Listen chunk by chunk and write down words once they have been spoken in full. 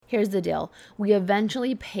Here's the deal. We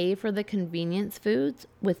eventually pay for the convenience foods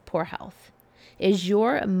with poor health. Is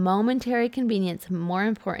your momentary convenience more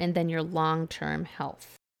important than your long-term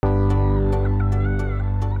health?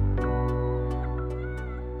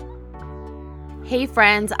 Hey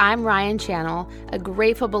friends, I'm Ryan Channel, a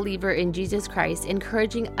grateful believer in Jesus Christ,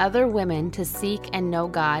 encouraging other women to seek and know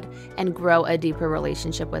God and grow a deeper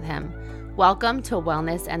relationship with Him. Welcome to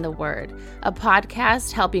Wellness and the Word, a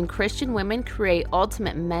podcast helping Christian women create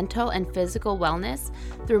ultimate mental and physical wellness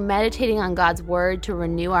through meditating on God's Word to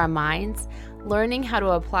renew our minds, learning how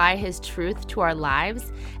to apply His truth to our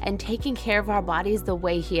lives, and taking care of our bodies the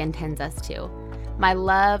way He intends us to. My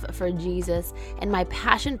love for Jesus and my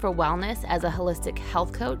passion for wellness as a holistic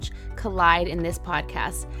health coach collide in this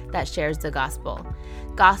podcast that shares the gospel.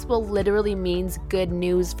 Gospel literally means good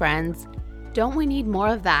news, friends. Don't we need more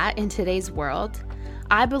of that in today's world?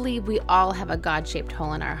 I believe we all have a God-shaped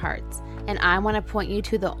hole in our hearts, and I want to point you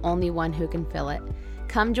to the only one who can fill it.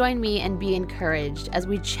 Come join me and be encouraged as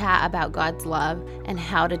we chat about God's love and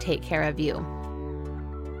how to take care of you.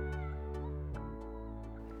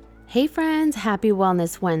 Hey friends, happy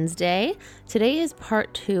Wellness Wednesday. Today is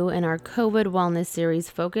part 2 in our COVID wellness series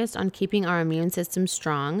focused on keeping our immune system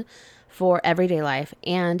strong for everyday life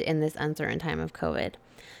and in this uncertain time of COVID.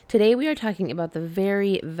 Today we are talking about the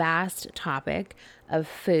very vast topic of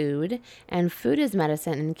food and food as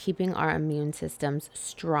medicine and keeping our immune systems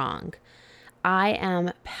strong. I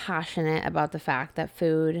am passionate about the fact that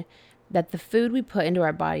the food we put into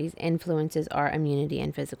our bodies influences our immunity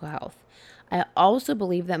and physical health. I also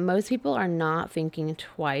believe that most people are not thinking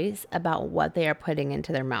twice about what they are putting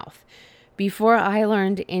into their mouth. Before I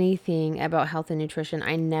learned anything about health and nutrition,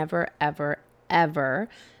 I never, ever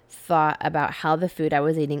thought about how the food I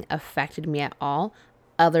was eating affected me at all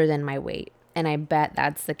other than my weight. And I bet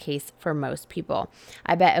that's the case for most people.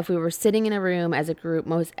 I bet if we were sitting in a room as a group,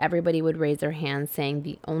 most everybody would raise their hands saying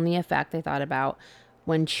the only effect they thought about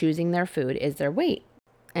when choosing their food is their weight.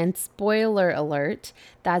 And spoiler alert,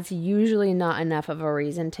 that's usually not enough of a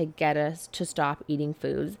reason to get us to stop eating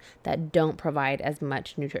foods that don't provide as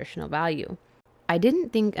much nutritional value. I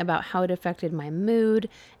didn't think about how it affected my mood,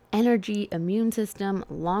 energy, immune system,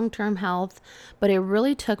 long-term health, but it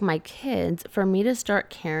really took my kids for me to start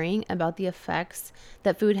caring about the effects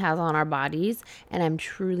that food has on our bodies, and I'm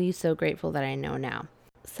truly so grateful that I know now.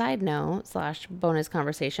 Side note / bonus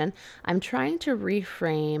conversation, I'm trying to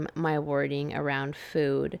reframe my wording around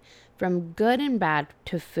food from good and bad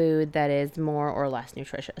to food that is more or less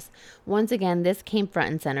nutritious. Once again, this came front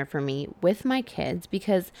and center for me with my kids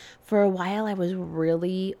because for a while I was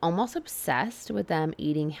really almost obsessed with them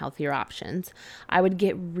eating healthier options. I would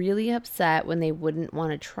get really upset when they wouldn't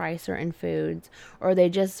want to try certain foods or they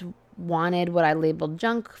just wanted what I labeled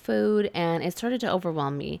junk food, and it started to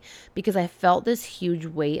overwhelm me because I felt this huge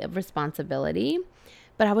weight of responsibility,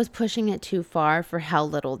 but I was pushing it too far for how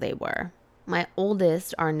little they were. My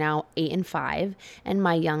oldest are now 8 and 5, and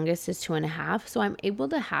my youngest is 2.5. So I'm able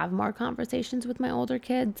to have more conversations with my older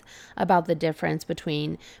kids about the difference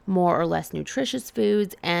between more or less nutritious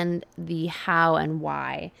foods and the how and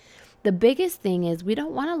why. The biggest thing is we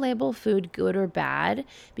don't want to label food good or bad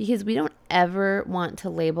because we don't ever want to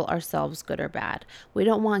label ourselves good or bad. We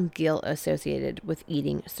don't want guilt associated with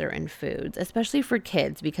eating certain foods, especially for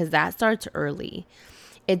kids, because that starts early.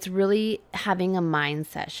 It's really having a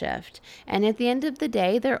mindset shift. And at the end of the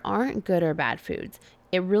day, there aren't good or bad foods.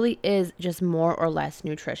 It really is just more or less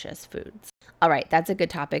nutritious foods. All right, that's a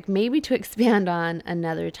good topic, maybe to expand on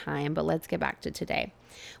another time, but let's get back to today.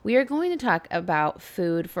 We are going to talk about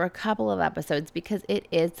food for a couple of episodes because it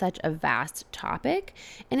is such a vast topic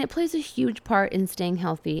and it plays a huge part in staying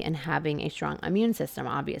healthy and having a strong immune system,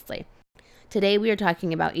 obviously. Today, we are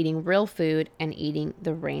talking about eating real food and eating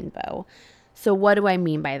the rainbow. So what do I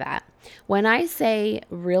mean by that? When I say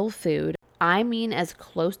real food, I mean as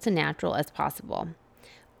close to natural as possible.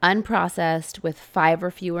 Unprocessed with 5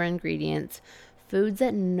 or fewer ingredients, foods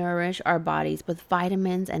that nourish our bodies with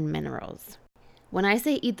vitamins and minerals. When I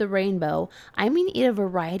say eat the rainbow, I mean eat a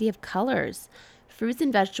variety of colors. Fruits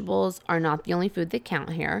and vegetables are not the only food that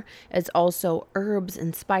count here. It's also herbs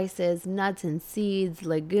and spices, nuts and seeds,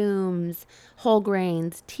 legumes, whole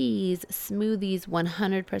grains, teas, smoothies,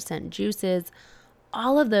 100% juices.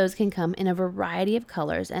 All of those can come in a variety of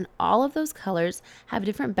colors, and all of those colors have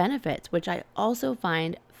different benefits, which I also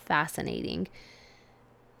find fascinating.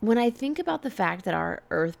 When I think about the fact that our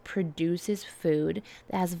earth produces food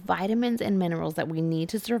that has vitamins and minerals that we need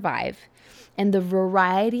to survive, and the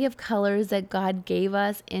variety of colors that God gave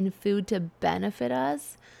us in food to benefit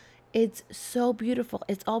us, It's so beautiful.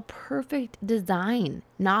 It's all perfect design,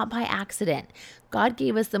 not by accident. God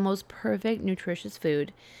gave us the most perfect, nutritious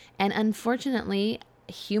food. And unfortunately,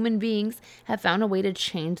 human beings have found a way to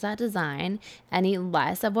change that design and eat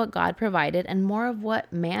less of what God provided and more of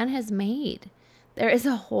what man has made. There is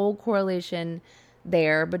a whole correlation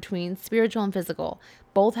there between spiritual and physical.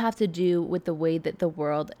 Both have to do with the way that the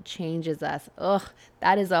world changes us. Ugh,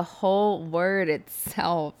 that is a whole word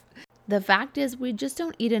itself. The fact is, we just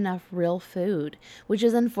don't eat enough real food, which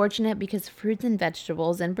is unfortunate because fruits and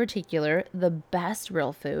vegetables, in particular, the best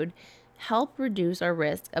real food, help reduce our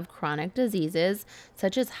risk of chronic diseases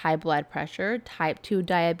such as high blood pressure, type 2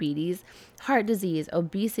 diabetes, heart disease,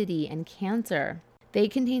 obesity, and cancer. They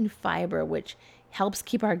contain fiber, which helps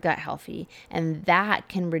keep our gut healthy, and that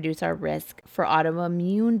can reduce our risk for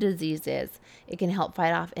autoimmune diseases. It can help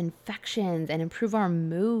fight off infections and improve our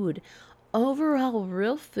mood. Overall,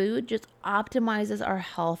 real food just optimizes our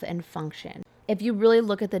health and function. If you really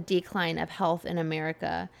look at the decline of health in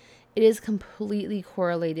America, it is completely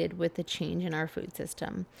correlated with the change in our food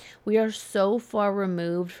system. We are so far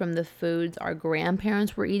removed from the foods our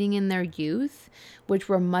grandparents were eating in their youth, which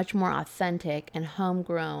were much more authentic and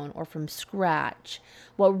homegrown or from scratch.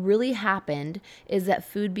 What really happened is that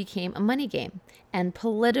food became a money game and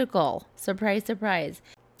political. Surprise, surprise.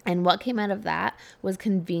 And what came out of that was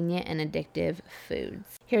convenient and addictive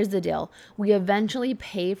foods. Here's the deal. We eventually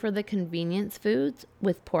pay for the convenience foods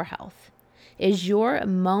with poor health. Is your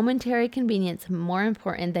momentary convenience more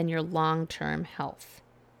important than your long-term health?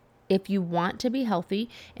 If you want to be healthy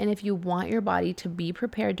and if you want your body to be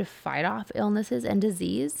prepared to fight off illnesses and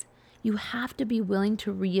disease, you have to be willing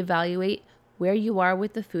to reevaluate where you are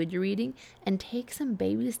with the food you're eating and take some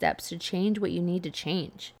baby steps to change what you need to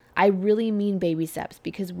change. I really mean baby steps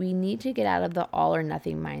because we need to get out of the all or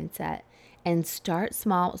nothing mindset and start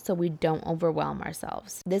small so we don't overwhelm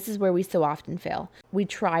ourselves. This is where we so often fail. We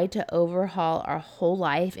try to overhaul our whole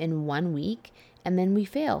life in 1 week and then we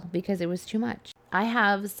fail because it was too much. I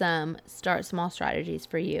have some start small strategies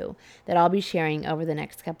for you that I'll be sharing over the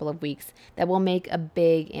next couple of weeks that will make a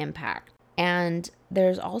big impact. And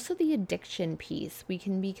there's also the addiction piece. We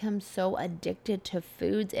can become so addicted to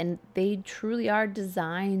foods, and they truly are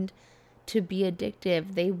designed to be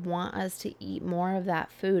addictive. They want us to eat more of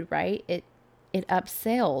that food, right? It ups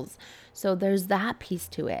sales. So there's that piece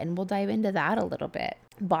to it, and we'll dive into that a little bit.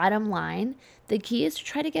 Bottom line, the key is to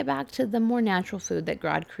try to get back to the more natural food that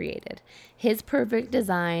God created. His perfect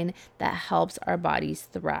design that helps our bodies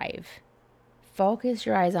thrive. Focus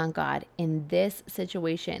your eyes on God in this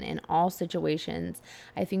situation, in all situations.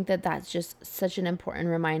 I think that that's just such an important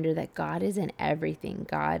reminder that God is in everything.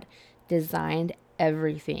 God designed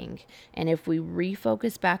everything. And if we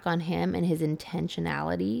refocus back on Him and His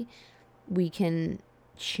intentionality, we can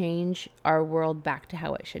change our world back to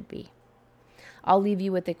how it should be. I'll leave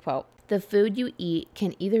you with a quote. The food you eat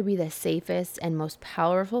can either be the safest and most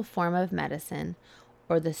powerful form of medicine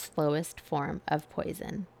or the slowest form of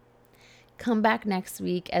poison. Come back next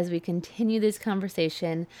week as we continue this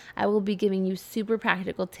conversation. I will be giving you super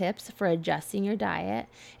practical tips for adjusting your diet,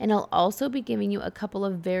 and I'll also be giving you a couple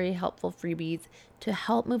of very helpful freebies to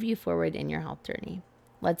help move you forward in your health journey.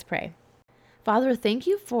 Let's pray. Father, thank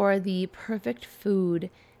you for the perfect food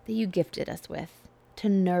that you gifted us with to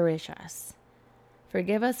nourish us.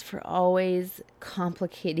 Forgive us for always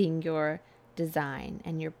complicating your design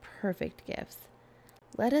and your perfect gifts.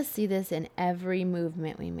 Let us see this in every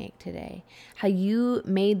movement we make today. How you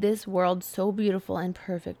made this world so beautiful and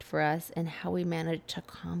perfect for us and how we managed to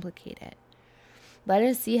complicate it. Let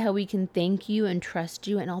us see how we can thank you and trust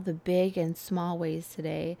you in all the big and small ways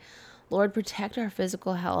today. Lord, protect our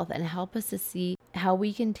physical health and help us to see how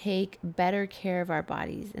we can take better care of our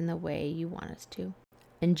bodies in the way you want us to.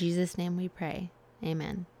 In Jesus' name we pray.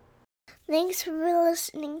 Amen. Thanks for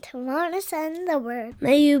listening to Wellness and the Word.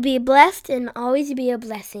 May you be blessed and always be a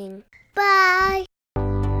blessing. Bye.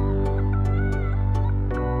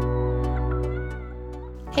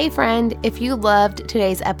 Hey friend, if you loved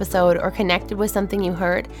today's episode or connected with something you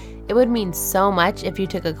heard, it would mean so much if you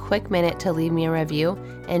took a quick minute to leave me a review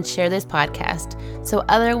and share this podcast so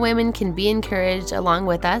other women can be encouraged along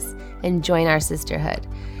with us and join our sisterhood.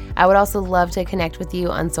 I would also love to connect with you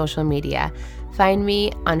on social media. Find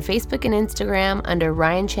me on Facebook and Instagram under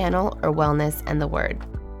Ryan Channel or Wellness and the Word.